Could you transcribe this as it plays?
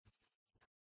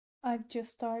I've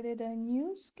just started a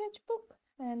new sketchbook,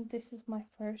 and this is my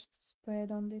first spread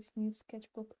on this new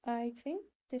sketchbook. I think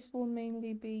this will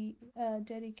mainly be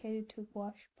dedicated to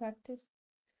gouache practice.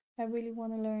 I really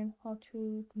want to learn how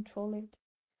to control it,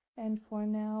 and for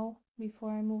now,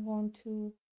 before I move on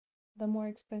to the more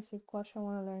expensive gouache, I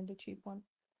want to learn the cheap one.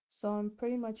 So I'm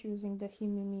pretty much using the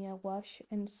Himimiya gouache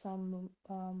and some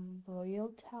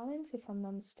Royal Talents, if I'm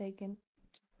not mistaken,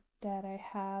 that I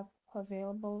have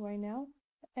available right now.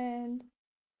 And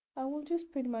I will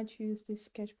just pretty much use this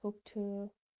sketchbook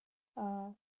to uh,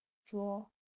 draw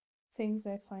things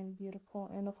I find beautiful.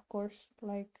 And of course,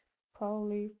 like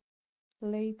probably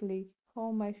lately,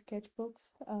 all my sketchbooks,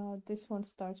 this one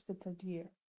starts with a deer.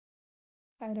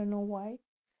 I don't know why.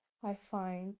 I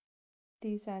find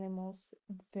these animals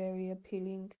very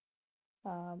appealing.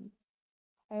 Um,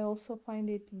 I also find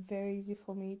it very easy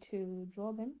for me to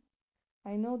draw them.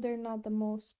 I know they're not the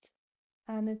most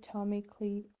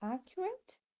anatomically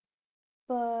accurate,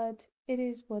 but it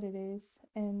is what it is,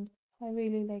 and I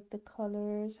really like the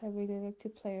colors. I really like to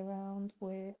play around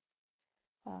with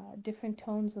different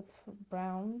tones of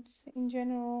browns in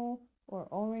general or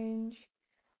orange,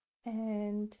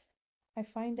 and I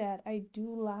find that I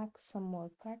do lack some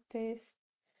more practice,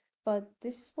 but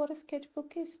this is what a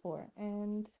sketchbook is for,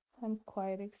 and I'm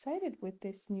quite excited with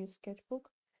this new sketchbook.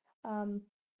 um,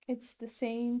 it's the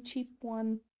same cheap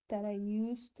one that I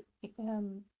used.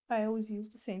 I always use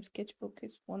the same sketchbook.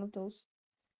 It's one of those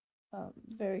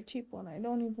very cheap one. I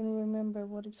don't even remember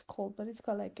what it's called, but it's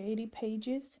got like 80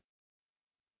 pages.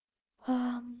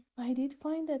 I did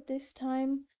find that this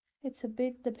time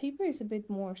the paper is a bit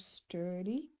more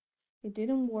sturdy. It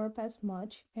didn't warp as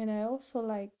much, and I also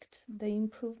liked the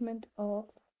improvement of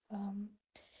um,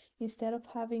 instead of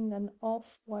having an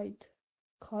off-white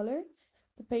color,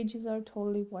 the pages are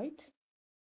totally white,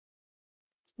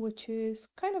 which is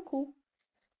kind of cool.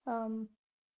 Um,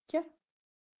 yeah,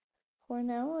 for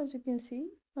now, as you can see,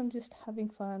 I'm just having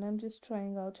fun. I'm just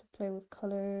trying out to play with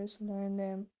colors, learn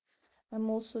them. I'm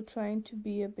also trying to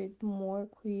be a bit more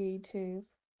creative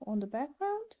on the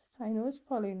background. I know it's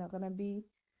probably not gonna be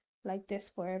like this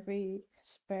for every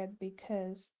spread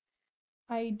because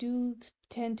I do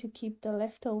tend to keep the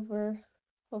leftover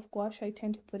of gouache. I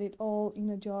tend to put it all in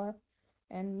a jar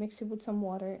and mix it with some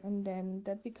water, and then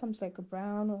that becomes like a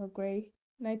brown or a gray.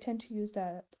 And I tend to use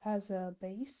that as a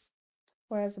base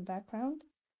or as a background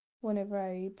whenever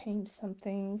I paint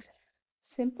something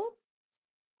simple.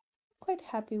 Quite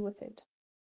happy with it.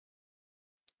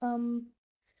 Um,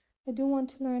 I do want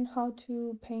to learn how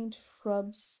to paint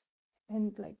shrubs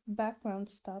and like background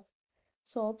stuff.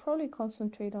 So I'll probably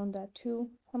concentrate on that too.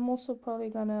 I'm also probably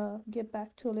gonna get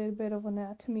back to a little bit of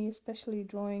anatomy, especially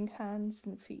drawing hands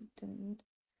and feet and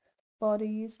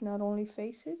bodies, not only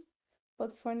faces.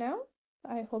 But for now,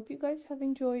 I hope you guys have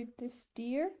enjoyed this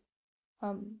deer.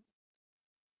 Um,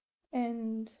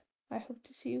 and I hope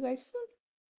to see you guys soon.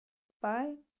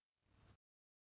 Bye.